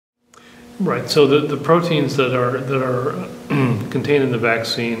Right. So the proteins that are contained in the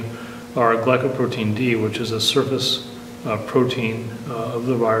vaccine are glycoprotein D, which is a surface protein of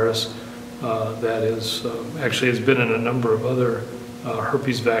the virus that is actually has been in a number of other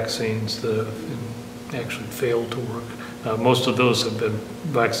herpes vaccines that have actually failed to work. Most of those have been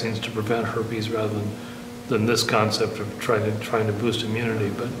vaccines to prevent herpes rather than this concept of trying to boost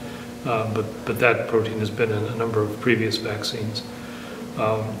immunity. But that protein has been in a number of previous vaccines.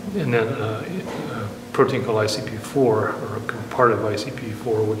 And then a protein called ICP4, or a part of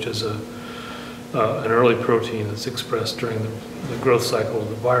ICP4, which is an early protein that's expressed during the growth cycle of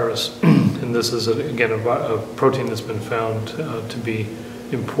the virus. And this is, again, a protein that's been found to be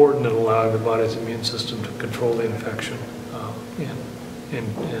important in allowing the body's immune system to control the infection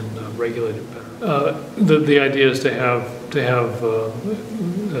and regulate it better. The idea is to have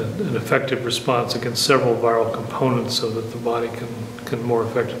an effective response against several viral components so that the body can more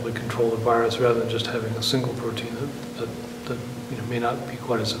effectively control the virus rather than just having a single protein that may not be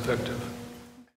quite as effective.